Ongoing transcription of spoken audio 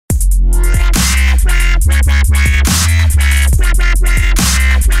Hey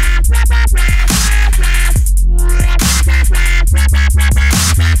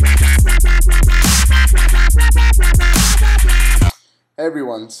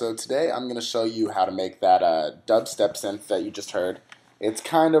everyone, so today I'm going to show you how to make that dubstep synth that you just heard. It's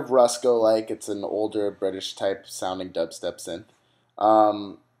kind of Rusko-like. It's an older British type sounding dubstep synth.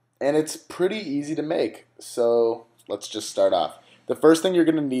 And it's pretty easy to make, so let's just start off. The first thing you're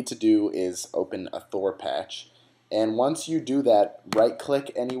going to need to do is open a Thor patch. And once you do that, right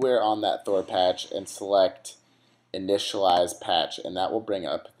click anywhere on that Thor patch and select Initialize Patch, and that will bring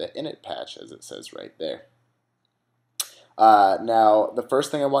up the init patch as it says right there. Now, the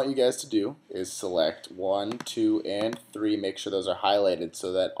first thing I want you guys to do is select 1, 2, and 3. Make sure those are highlighted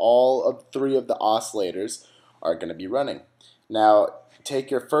so that all of 3 of the oscillators are going to be running. Now,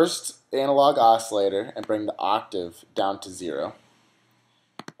 take your first analog oscillator and bring the octave down to 0.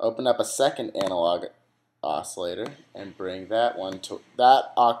 Open up a second analog oscillator and bring that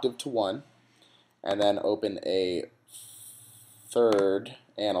octave to 1. And then open a third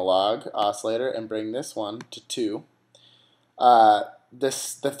analog oscillator and bring this one to 2. The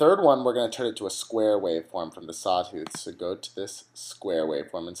third one, we're going to turn it to a square waveform from the sawtooth. So go to this square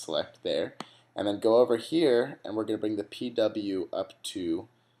waveform and select there. And then go over here, and we're going to bring the PW up to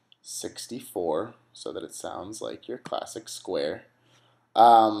 64 so that it sounds like your classic square.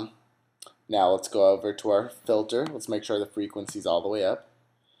 Now let's go over to our filter. Let's make sure the frequency's all the way up.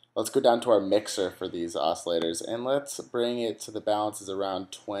 Let's go down to our mixer for these oscillators, and let's bring it to the balances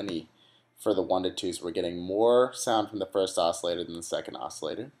around 20. For the 1 to 2s, we're getting more sound from the first oscillator than the second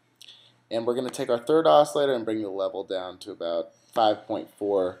oscillator. And we're going to take our third oscillator and bring the level down to about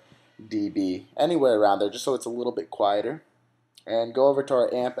 5.4 dB, anywhere around there, just so it's a little bit quieter. And go over to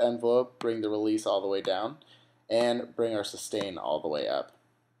our amp envelope, bring the release all the way down, and bring our sustain all the way up.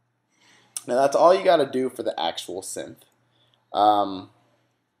 Now that's all you got to do for the actual synth.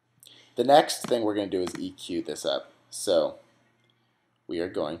 The next thing we're going to do is EQ this up. So we are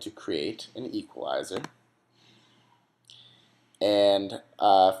going to create an equalizer, and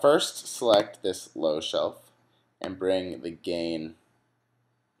first select this low shelf and bring the gain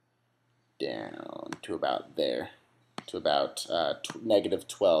down to about there, to about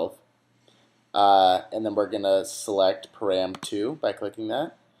 -12, and then we're going to select param 2 by clicking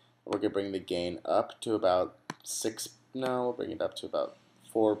that. We're going to bring the gain up to about 6, no, we'll bring it up to about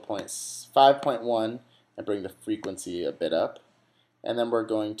 5.1 and bring the frequency a bit up. And then we're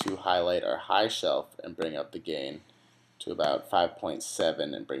going to highlight our high shelf and bring up the gain to about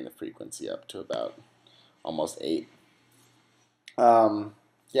 5.7 and bring the frequency up to about almost 8.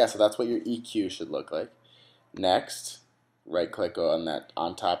 Yeah, so that's what your EQ should look like. Next, right click on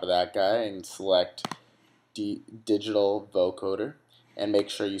top of that guy and select digital vocoder, and make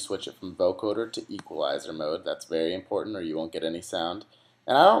sure you switch it from vocoder to equalizer mode. That's very important, or you won't get any sound.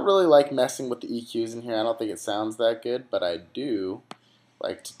 And I don't really like messing with the EQs in here. I don't think it sounds that good, but I do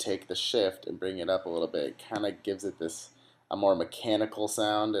like to take the shift and bring it up a little bit. It kind of gives it a more mechanical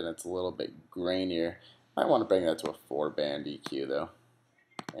sound, and it's a little bit grainier. Might want to bring that to a 4-band EQ though,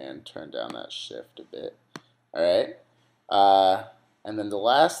 and turn down that shift a bit. Alright, and then the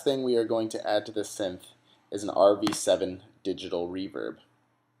last thing we are going to add to this synth is an RV7 digital reverb.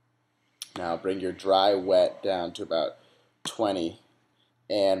 Now bring your dry wet down to about 20.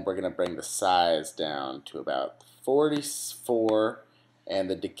 And we're going to bring the size down to about 44 and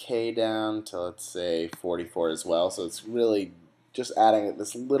the decay down to, let's say, 44 as well. So it's really just adding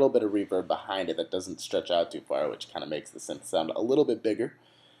this little bit of reverb behind it that doesn't stretch out too far, which kind of makes the synth sound a little bit bigger.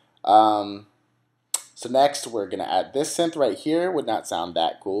 So next we're going to add this synth right here. Would not sound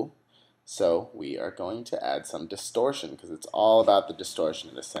that cool. So we are going to add some distortion because it's all about the distortion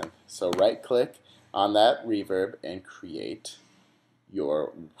in the synth. So right click on that reverb and create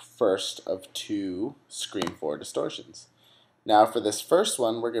your first of 2 Scream 4 distortions. Now for this first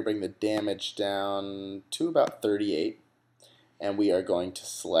one, we're going to bring the damage down to about 38, and we are going to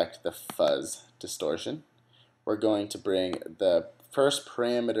select the fuzz distortion. We're going to bring the first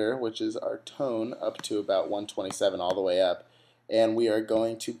parameter, which is our tone, up to about 127 all the way up, and we are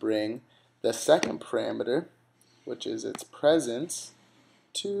going to bring the second parameter, which is its presence,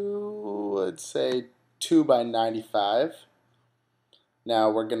 to, let's say, 2 by 95.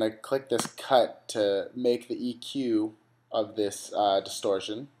 Now we're going to click this cut to make the EQ of this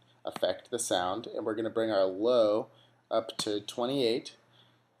distortion affect the sound, and we're going to bring our low up to 28.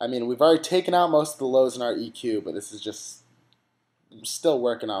 I mean, we've already taken out most of the lows in our EQ, but this is just still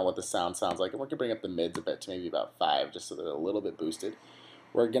working on what the sound sounds like, and we're going to bring up the mids a bit to maybe about 5, just so they're a little bit boosted.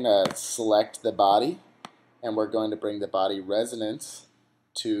 We're going to select the body, and we're going to bring the body resonance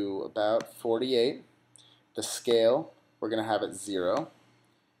to about 48. The scale, we're going to have it 0.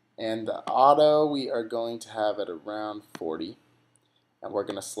 And the auto, we are going to have it around 40. And we're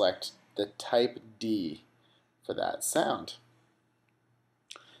going to select the type D for that sound.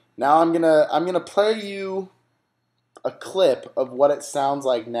 Now I'm gonna play you a clip of what it sounds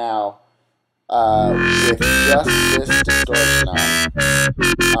like now with just this distortion on.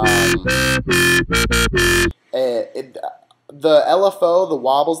 The LFO, the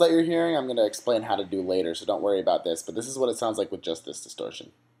wobbles that you're hearing, I'm going to explain how to do later, so don't worry about this. But this is what it sounds like with just this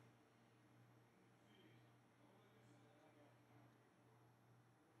distortion.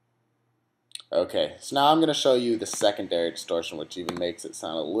 Okay, so now I'm going to show you the secondary distortion, which even makes it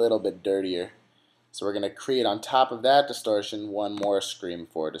sound a little bit dirtier. So we're going to create on top of that distortion one more Scream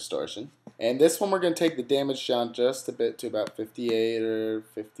 4 distortion. And this one we're going to take the damage down just a bit to about 58 or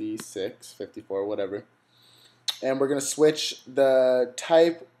 56, 54, whatever. And we're going to switch the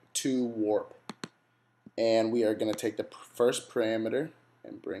type to warp. And we are going to take the first parameter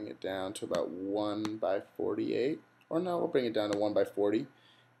and bring it down to about 1 by 48. Or no, we'll bring it down to 1 by 40.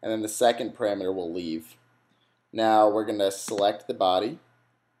 And then the second parameter will leave. Now we're going to select the body.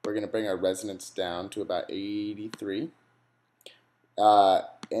 We're going to bring our resonance down to about 83.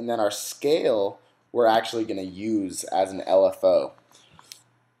 And then our scale, we're actually going to use as an LFO.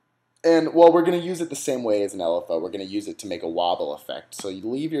 And, well, we're going to use it the same way as an LFO. We're going to use it to make a wobble effect. So you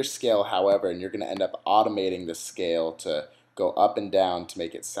leave your scale, however, and you're going to end up automating the scale to go up and down to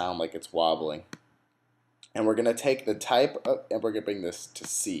make it sound like it's wobbling. And we're going to take the type and we're going to bring this to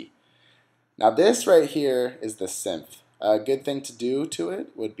C. Now this right here is the synth. A good thing to do to it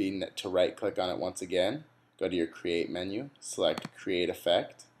would be to right click on it once again. Go to your create menu, select create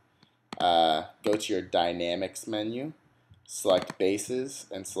effect. Go to your dynamics menu, select basses,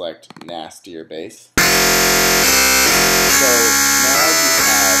 and select nastier bass. So now you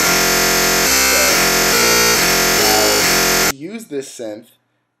have to use this synth.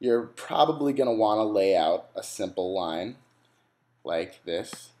 You're probably going to want to lay out a simple line like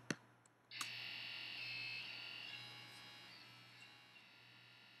this.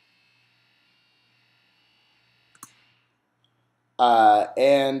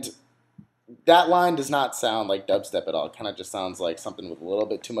 And that line does not sound like dubstep at all. It kind of just sounds like something with a little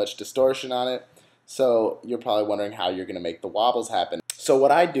bit too much distortion on it. So you're probably wondering how you're going to make the wobbles happen. So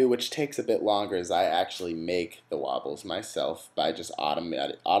what I do, which takes a bit longer, is I actually make the wobbles myself by just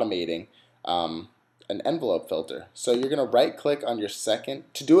automating an envelope filter. So you're going to right click on your second.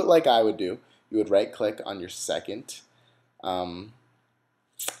 To do it like I would do, you would right click on your second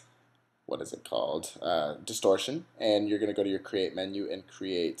what is it called? Distortion, and you're going to go to your create menu and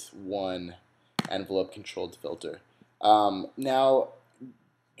create one envelope controlled filter. Now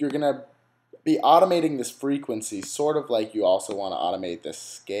you're going to be automating this frequency sort of like you also want to automate this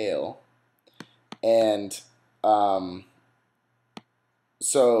scale. And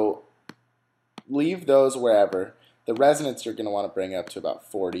so leave those wherever. The resonance you're going to want to bring up to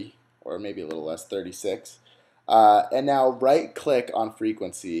about 40 or maybe a little less, 36. And now right click on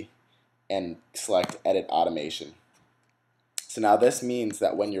frequency and select Edit Automation. So now this means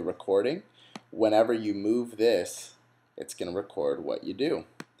that when you're recording, whenever you move this, it's going to record what you do.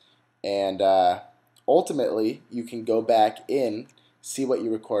 And ultimately, you can go back in, see what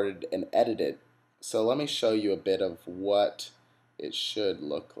you recorded, and edit it. So let me show you a bit of what it should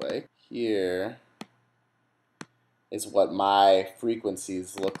look like. Here is what my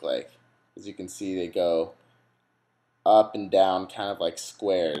frequencies look like. As you can see, they go up and down kind of like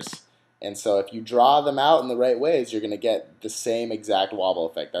squares. And so if you draw them out in the right ways, you're going to get the same exact wobble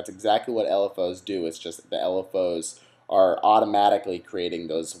effect. That's exactly what LFOs do. It's just the LFOs are automatically creating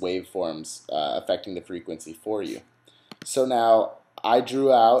those waveforms affecting the frequency for you. So now I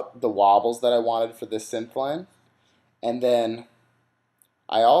drew out the wobbles that I wanted for this synth line. And then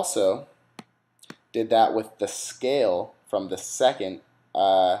I also did that with the scale from the second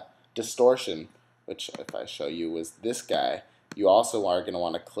distortion, which if I show you was this guy. You also are going to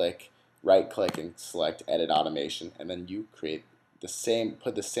want to right click and select Edit Automation, and then you create the same,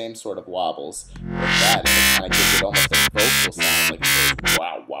 put the same sort of wobbles with that, and it kind of gives it almost a vocal sound, like it goes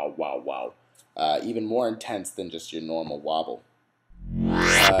wow, wow, wow, wow, even more intense than just your normal wobble.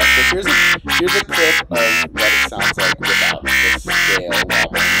 So here's a clip of what it sounds like without the scale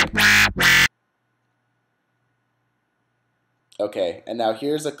wobbling. Okay, and now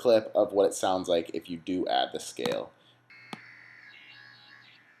here's a clip of what it sounds like if you do add the scale.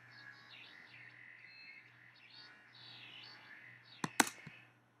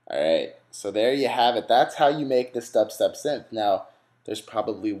 Alright, so there you have it. That's how you make this dubstep synth. Now, there's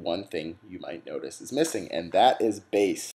probably one thing you might notice is missing, and that is bass.